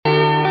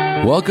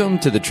Welcome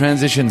to the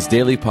Transitions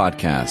Daily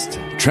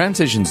podcast.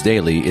 Transitions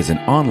Daily is an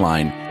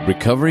online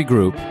recovery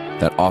group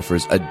that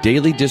offers a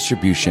daily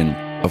distribution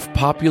of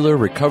popular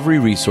recovery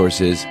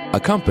resources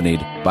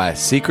accompanied by a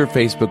secret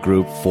Facebook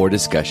group for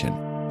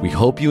discussion. We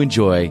hope you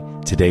enjoy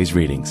today's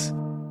readings.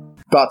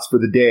 Thoughts for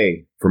the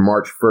day for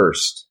March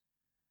 1st.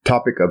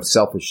 Topic of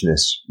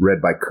selfishness, read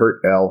by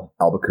Kurt L.,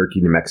 Albuquerque,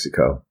 New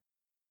Mexico.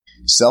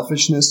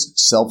 Selfishness,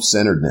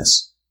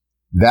 self-centeredness.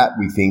 That,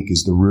 we think,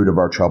 is the root of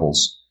our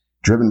troubles.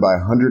 Driven by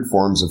 100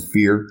 forms of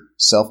fear,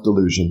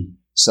 self-delusion,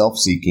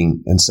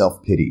 self-seeking, and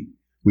self-pity.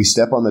 We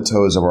step on the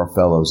toes of our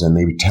fellows and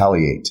they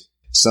retaliate.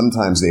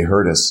 Sometimes they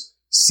hurt us,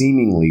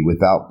 seemingly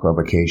without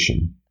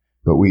provocation.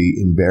 But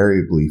we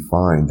invariably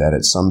find that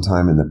at some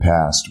time in the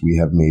past we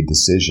have made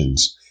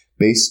decisions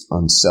based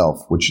on self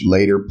which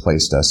later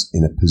placed us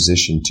in a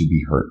position to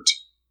be hurt.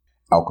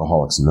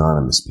 Alcoholics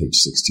Anonymous, page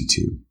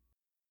 62.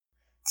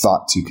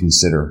 Thought to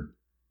consider.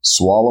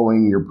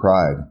 Swallowing your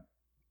pride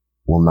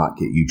will not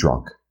get you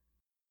drunk.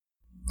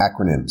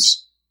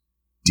 Acronyms.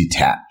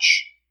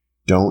 Detach.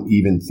 Don't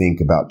even think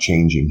about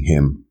changing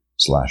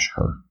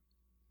him/her.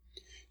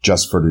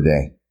 Just for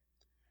today.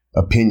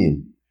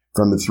 Opinion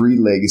from the 3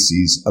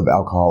 legacies of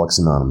Alcoholics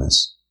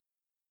Anonymous.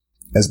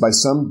 As by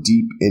some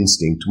deep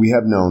instinct, we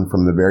have known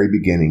from the very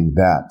beginning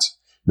that,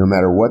 no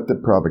matter what the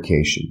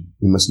provocation,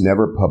 we must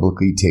never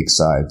publicly take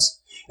sides.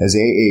 As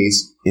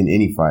AAs in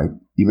any fight,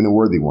 even a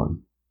worthy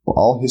one,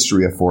 all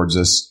history affords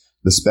us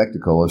the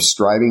spectacle of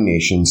striving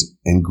nations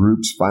and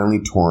groups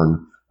finally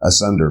torn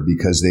asunder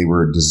because they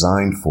were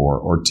designed for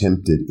or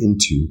tempted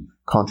into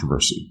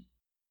controversy.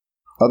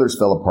 Others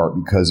fell apart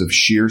because of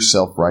sheer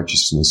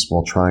self-righteousness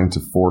while trying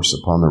to force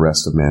upon the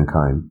rest of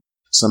mankind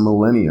some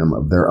millennium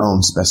of their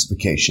own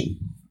specification.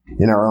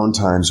 In our own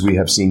times, we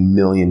have seen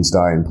millions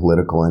die in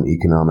political and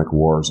economic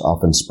wars,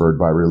 often spurred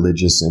by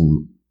religious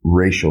and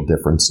racial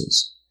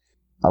differences.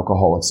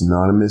 Alcoholics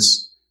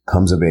Anonymous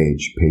comes of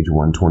age, page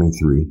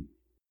 123.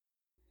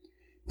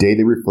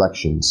 Daily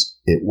reflections.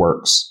 It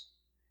works.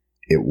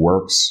 It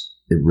works.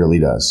 It really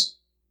does.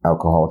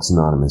 Alcoholics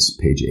Anonymous,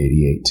 page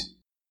 88.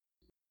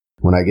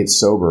 When I get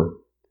sober,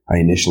 I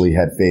initially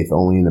had faith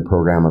only in the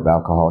program of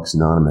Alcoholics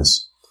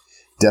Anonymous.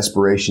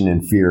 Desperation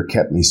and fear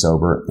kept me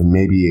sober, and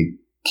maybe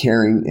a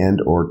caring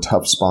and or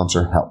tough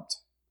sponsor helped.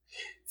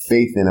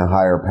 Faith in a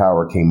higher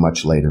power came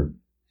much later.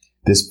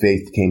 This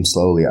faith came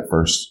slowly at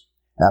first,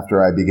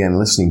 after I began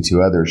listening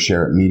to others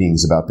share at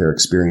meetings about their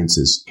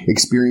experiences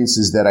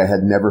that I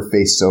had never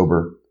faced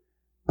sober,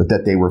 but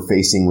that they were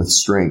facing with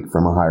strength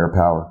from a higher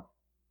power.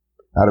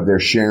 Out of their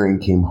sharing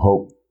came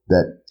hope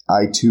that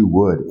I too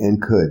would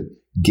and could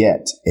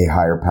get a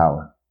higher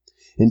power.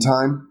 In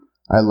time,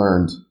 I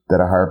learned that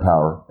a higher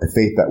power, a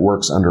faith that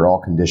works under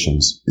all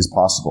conditions, is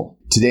possible.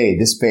 Today,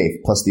 this faith,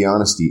 plus the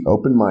honesty,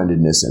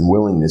 open-mindedness, and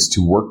willingness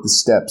to work the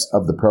steps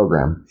of the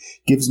program,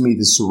 gives me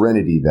the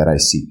serenity that I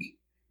seek.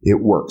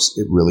 It works.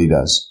 It really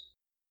does.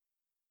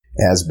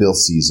 As Bill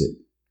sees it,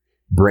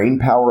 brain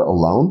power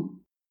alone?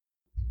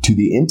 To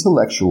the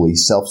intellectually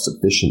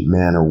self-sufficient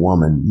man or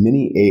woman,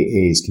 many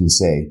AAs can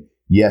say,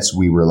 yes,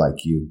 we were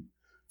like you.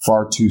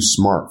 Far too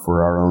smart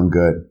for our own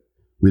good.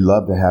 We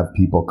love to have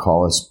people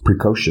call us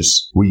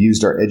precocious. We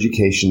used our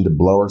education to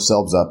blow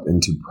ourselves up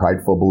into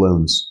prideful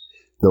balloons,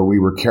 though we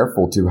were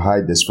careful to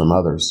hide this from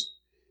others.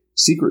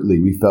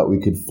 Secretly, we felt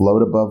we could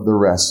float above the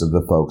rest of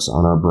the folks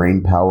on our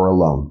brain power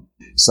alone.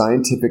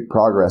 Scientific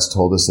progress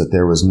told us that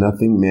there was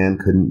nothing man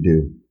couldn't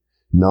do.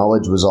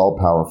 Knowledge was all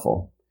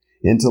powerful.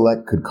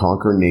 Intellect could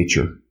conquer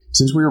nature.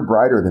 Since we were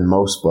brighter than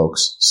most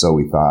folks, so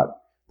we thought,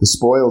 the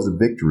spoils of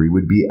victory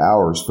would be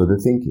ours for the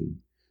thinking.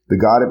 The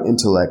God of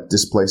intellect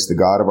displaced the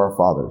God of our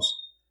fathers.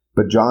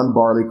 But John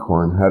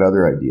Barleycorn had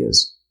other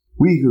ideas.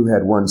 We who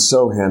had won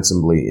so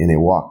handsomely in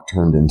a walk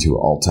turned into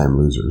all-time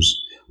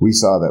losers. We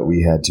saw that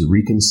we had to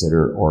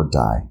reconsider or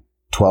die.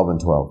 12 and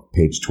 12,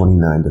 page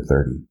 29 to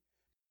 30.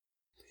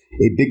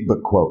 A Big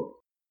Book quote.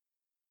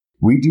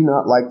 We do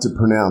not like to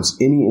pronounce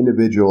any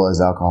individual as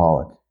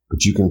alcoholic,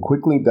 but you can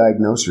quickly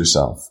diagnose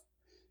yourself.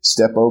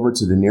 Step over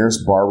to the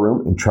nearest bar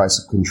room and try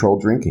some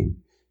controlled drinking.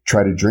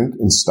 Try to drink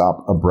and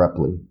stop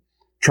abruptly.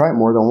 Try it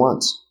more than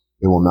once.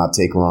 It will not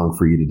take long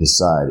for you to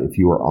decide if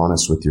you are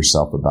honest with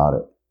yourself about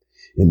it.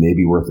 It may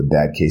be worth a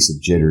bad case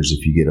of jitters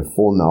if you get a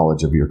full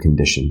knowledge of your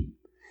condition.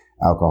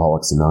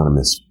 Alcoholics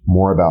Anonymous.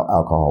 More about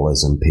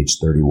alcoholism, page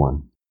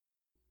 31.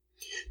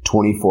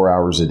 24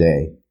 hours a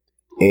day.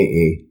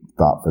 AA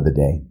thought for the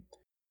day.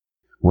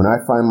 When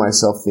I find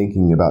myself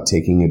thinking about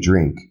taking a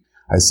drink,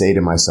 I say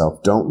to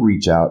myself, don't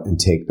reach out and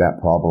take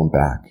that problem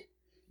back.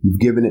 You've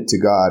given it to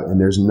God and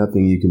there's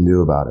nothing you can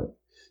do about it.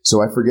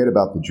 So I forget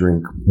about the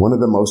drink. One of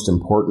the most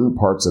important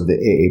parts of the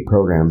AA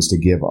program is to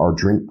give our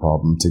drink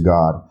problem to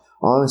God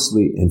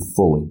honestly and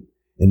fully,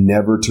 and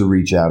never to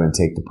reach out and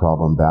take the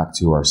problem back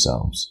to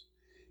ourselves.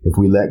 If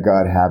we let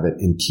God have it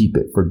and keep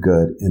it for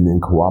good and then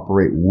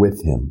cooperate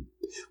with Him,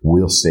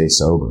 we'll stay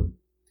sober.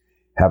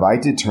 Have I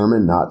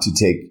determined not to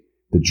take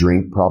the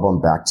drink problem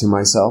back to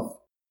myself?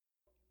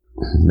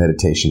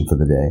 Meditation for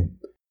the day.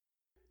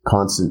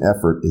 Constant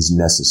effort is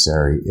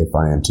necessary if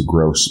I am to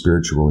grow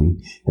spiritually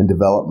and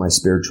develop my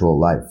spiritual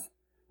life.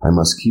 I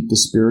must keep the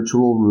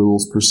spiritual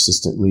rules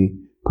persistently,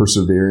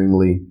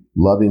 perseveringly,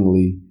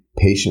 lovingly,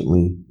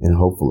 patiently, and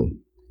hopefully.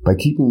 By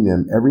keeping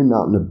them, every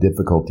mountain of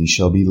difficulty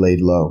shall be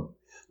laid low.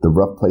 The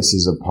rough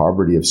places of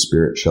poverty of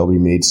spirit shall be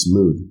made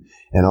smooth,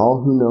 and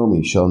all who know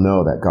me shall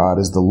know that God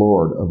is the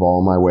Lord of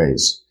all my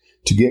ways.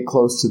 To get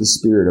close to the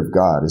Spirit of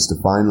God is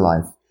to find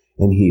life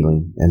and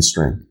healing and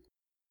strength.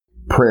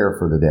 Prayer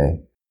for the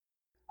day.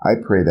 I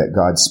pray that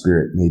God's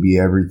Spirit may be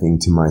everything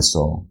to my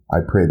soul. I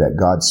pray that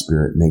God's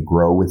Spirit may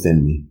grow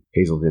within me.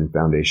 Hazelden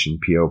Foundation,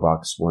 P.O.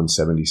 Box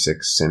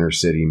 176, Center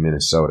City,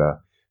 Minnesota,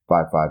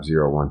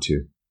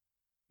 55012.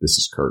 This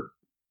is Kurt.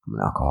 I'm an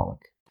alcoholic.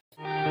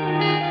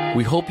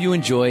 We hope you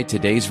enjoyed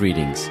today's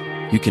readings.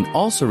 You can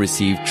also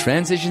receive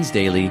Transitions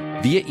Daily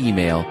via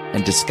email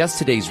and discuss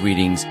today's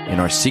readings in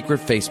our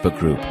secret Facebook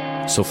group.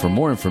 So for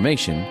more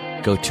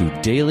information, go to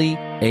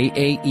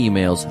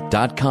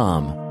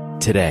dailyaaemails.com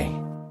today.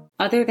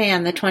 Other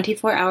than the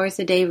 24 hours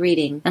a day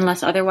reading,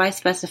 unless otherwise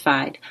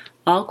specified,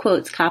 all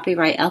quotes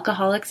copyright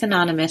Alcoholics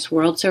Anonymous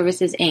World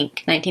Services,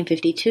 Inc.,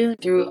 1952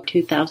 through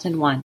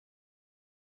 2001.